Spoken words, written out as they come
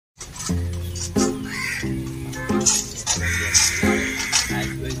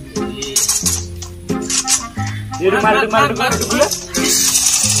টাকালু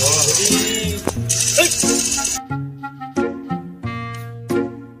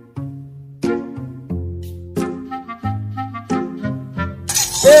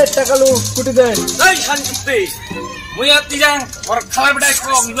কুটি দে এই শান্তি মুই আতি যাং ওর খাবার বেটা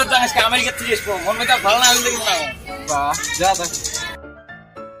আসবো নিবার যাং আজকে আমেরিকা থেকে আসবো মন মেটা ভালো না হইলে কিন্তু না বাহ যা তা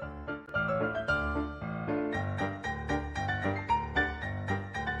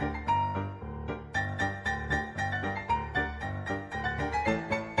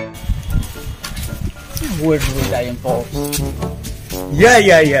Where do I am for? Yeah.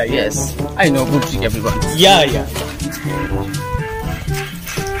 Yes, I know good trick everyone. Yeah.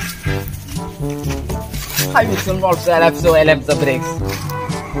 I will soon also I left the brakes.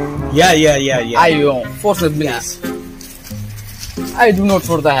 Yeah. I force the please. I do not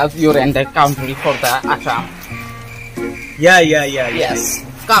for the help your entire country for the Assam. Yeah. Yes,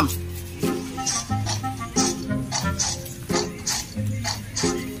 come.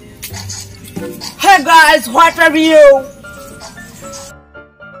 Hey guys, what are you?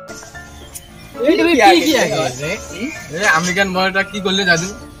 American বয়টা কি করলে জাদু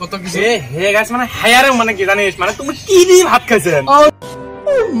কত কিছু হে গাছ মানে হায়ারে মানে কি জানিস মানে তুমি কি দিয়ে ভাত খাইছেন ও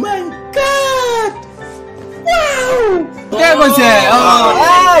মাই গড কে কইছে ও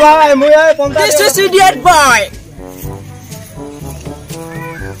ভাই মুই 50 This is idiot boy.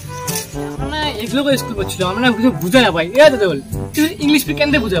 এগুলো স্কুল পড়ছিল আমরা কিছু বুঝে না ভাই এ দাদা বল তুই ইংলিশ পে কেন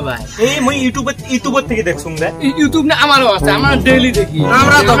বুঝা ভাই এই মই ইউটিউব থেকে দেখছুম দে ইউটিউব না আমারও আছে আমরা ডেইলি দেখি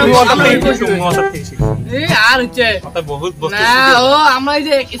আমরা তো মজা থেকে শিখি এই আর হচ্ছে কথা বহুত বস্তু না ও আমরা এই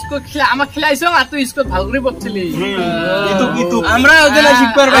যে স্কুল খেলা আমরা খেলাইছো আর তুই স্কুল ভালো করে পড়ছিলি ইউটিউব আমরা ওদের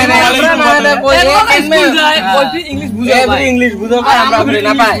শিখ পারবে না আমরা মানে বই ইংলিশ বুঝা ভাই ইংলিশ বুঝা ভাই আমরা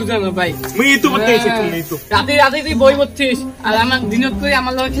না পাই বুঝা না ভাই মই ইউটিউব থেকে শিখছুম ইউটিউব রাতে তুই বই পড়ছিস আর আমার দিনত কই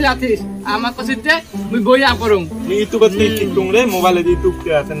আমার লগে খেলাছিস আমার কাছে যে মুই বই আ পড়ুম ইউটিউব থেকে শিখতুম রে মোবাইলে ইউটিউব তে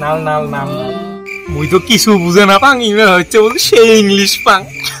আছে নাল মুই তো কিছু বুঝে না পাং ইংলিশ হচ্ছে বল সেই ইংলিশ পাং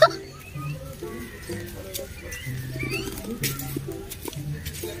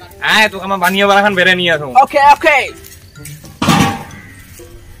আয় তো আমার বানিয়াপাড়া খান বেরে নিয়ে আসো Okay.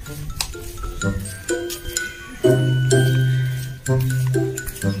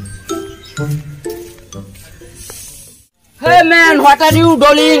 Hey man, what are you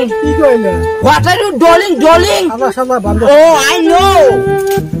doing? কি কইলা What are you doing? আবার সবাই বন্ধ Oh, I know.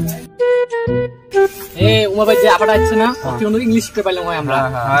 এ উমা ভাই যে আপাটা আছে না তুই অন্য ইংলিশ শিখতে পারলাম হয় আমরা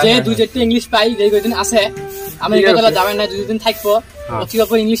যে দুই চারটি ইংলিশ পাই যেই কয়দিন আছে আমেরিকা গেলে যাবেন না দুদিন থাকবো অতি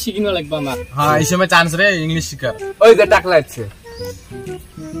অল্প ইংলিশ শিখিনো লাগবে আমার হ্যাঁ এই সময় চান্স রে ইংলিশ শিখার ওই যে টাকলা আছে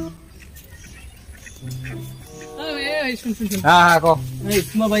শুন হ্যাঁ কো এই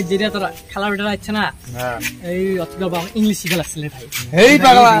উমা ভাই যেটা তোরা খেলা বেটা আছে না এই অতি অল্প ইংলিশ শিখা লাগছিল ভাই এই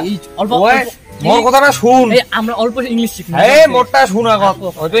পাগলা অল্প মোর কথাটা শুন এই আমরা অল্প ইংলিশ শিখি এই মোরটা শুন আগত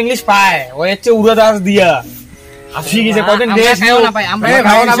ওই তো ইংলিশ পায় ওই হচ্ছে উড়াদাস দিয়া আসি গেছে কদিন দেশ না ভাই আমরা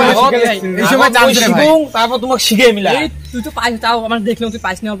ভালো না ভাই এই সময় চান্স রে ভাই তারপর তোমাকে শিখে মিলা এই তুই তো পাইছ তাও আমরা দেখলাম তুই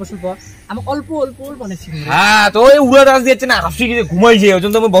পাইছ না অল্প স্বল্প আমি অল্প মানে শিখি হ্যাঁ তো ওই উড়াদাস দিচ্ছে না আসি গেছে ঘুমাই যায় ওই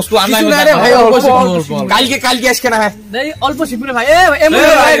জন্য তুমি বস্তু আনলাই না রে ভাই অল্প কালকে আজকে না হয় এই অল্প শিখবি রে ভাই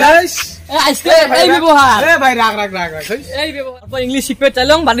ভাই আজকে এই ব্যবহার এ ভাই রাগ এই ব্যবহার অল্প ইংলিশ শিখবে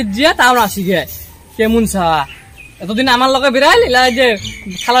চাইলাম বাড়ির জিয়া তাও না শিখে কেমন সা এতদিন আমার লগে বিরাল ইলা যে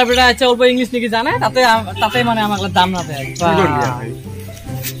খেলার বেটা আছে অল্প ইংলিশ নাকি জানে তাতে মানে আমার দাম না দেয়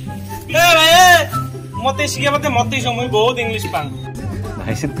ए भाई मते शिखे मते समय बहुत इंग्लिश पांग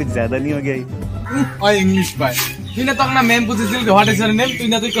भाई साहब कुछ ज्यादा नहीं हो गया ওই ইংলিশ পায় তুই না তখন না মেম বুঝিছিল হোয়াট ইজ ইওর নেম তুই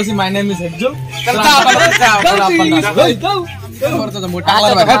না তুই কইছিস মাই নেম ইজ হেকজল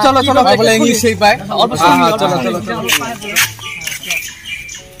চলো বলে ইংলিশই পায় চলো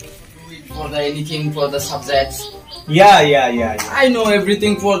For the anything for the subjects. Yeah. I know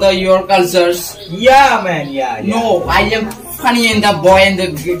everything for the your cultures. Yeah, man. Yeah. No, I am funny and the boy and the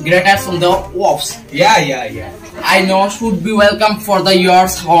greatest from the wolves. Yeah. I know should be welcome for the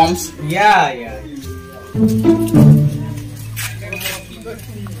yours homes. Yeah.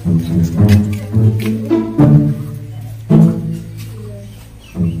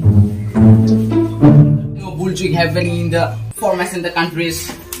 No bullshit happening in the formats in the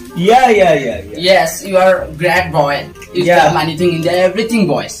countries. Yeah. Yes, you are great boy. Is Yeah. the money thing in the everything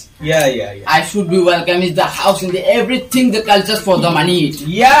boys. Yeah. I should be welcome is the house in the everything the cultures for the money.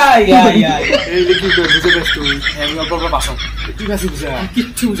 Yeah. এই লিখি তো বুঝে বেশ তুই আমি অল্প Passo ঠিক আছে বুঝা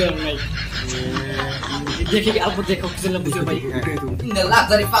কিচ্ছু জানি নাই দেখি অল্প দেখো কিছু না বুঝে ভাই In the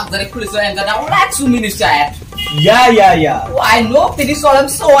luxury factory kulis and the relax minister. Yeah. Oh, I know finish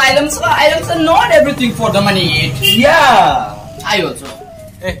items are not everything for the money. Yeah. I also.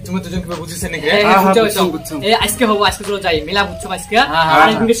 তুমি দুজন কিবা বুঝিছে নাকি আজকে হবো আজকে চলো যাই মেলা বুঝছো আজকে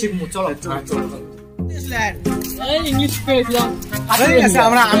ইংলিশ শিখবো চলো ইংলিশ শিখলাম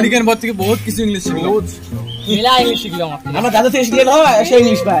আমরা আমেরিকান বোর্ড থেকে বহুত কিছু ইংলিশ শিখলাম মেলা ইংলিশ শিখলাম আমরা দাদা থেকে শিখলে না সে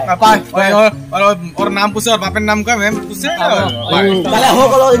ইংলিশ পায় ওর নাম পুছে ওর বাপের নাম কয় ম্যাম পুছে তাহলে হোক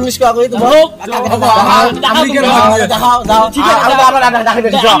হলো ইংলিশ কা কই তো হোক আমেরিকান দাও দাও ঠিক আছে আমরা দেখাই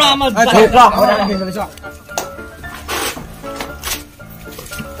দিছি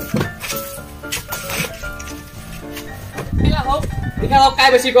দেখা হোক কাই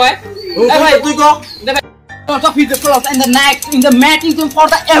বেশি কয় তুই কো Top is the clothes and the neck in the matting for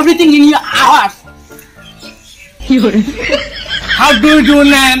the everything in your hours. How do you do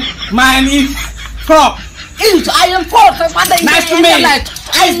man? Mine is frog. I am forced by the Nice to meet you.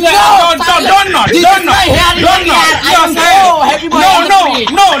 I know. Don't not. You are saying don't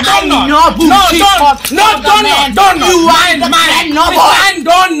not. You are mine.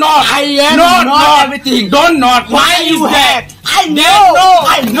 Don't not. I am not everything. Don't not. Mine is that. I know.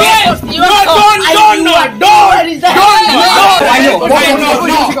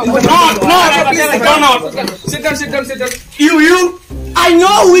 Sit down. You. I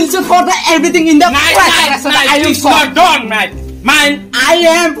know Wilson for the everything in the press. I am It's not done, man. Mine. I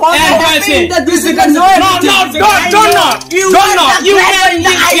am for everything that this is no. Don't not. You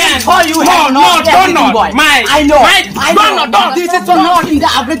I am for you have not everything, boy. Mine. I know. Don't. This is for not in the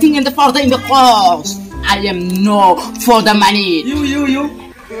everything in the for the in the clothes. I am no for the money. You.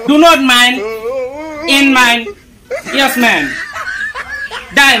 Do not mind. In mine. Yes, man.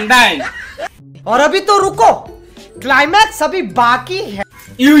 Dine. और अभी तो रुको climax अभी बाकी है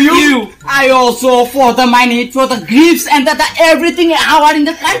You. I also for the money, for the griefs and the everything our in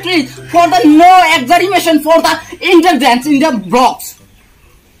the country, for the no exaggeration, for the indulgence in the blocks.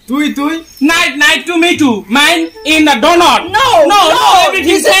 Tui. Night to me too. Mine in the donut. No.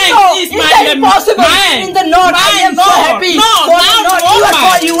 Everything This is no. is It's mine. impossible. Mine. In the north, I am so happy. For the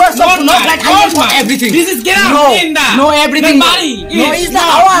north, you are so not like I am for everything. This is get out No, in the no everything. The body. No, it's the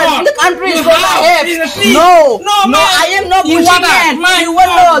hour in the country is what I have. No, I am not You pushing want that? man. Mine. You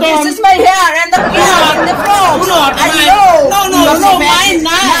will know. This Don't. is my hair and the clothes and the frogs. not. I Mine. know. No, You are so mine, bad.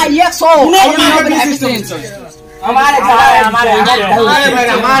 mine. Yeah, yes, so I am not mine. everything. हमारे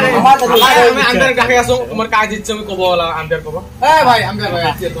আমি আন্দার কাকে আসো তোমার কাজ ইচ্ছে আমি কব বলা আন্দার কব ভাই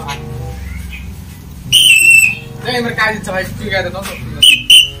আছে তো এই আমার কাজ ইচ্ছে ভাই ঠিক আছে তো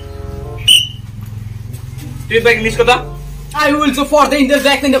তুই তো ইংলিশ কথা I will support the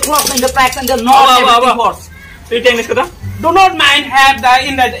interject in the clocks and the packs and the not everything force. তুই তো ইংলিশ কথা do not mind have the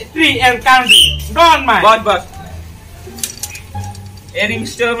in the tree and country don't mind बस এর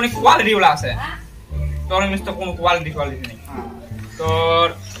ইংলিশটা মানে কোয়ালিটি গুলো আছে তোর ইংলিশ তো কোনো কোয়ালিটি নেই তোর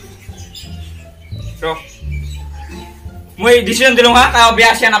মই ডিসিশন দিলাম হ্যাঁ বিয়া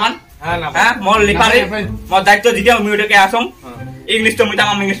আসে না মান হ্যাঁ মোর লিপারে মোর দায়িত্ব দিতে আমি ওটাকে আসম ইংলিশ তো মই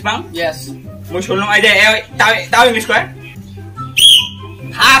তামাম ইংলিশ পাং Yes. মই শুনলাম এই যে তাও ইংলিশ কয়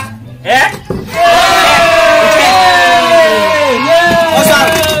হাফ হ্যাঁ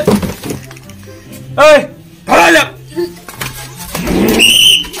এই ভালো লাগ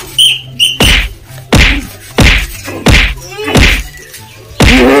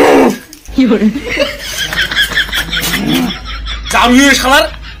চারুয়ে শালার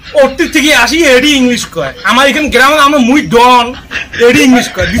ওটি থেকে আসি এডি ইংলিশ কয় আমার এখানে গ্রামে আমরা মুই ডন এডি ইংলিশ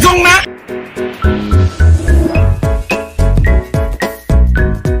কয় দিছং না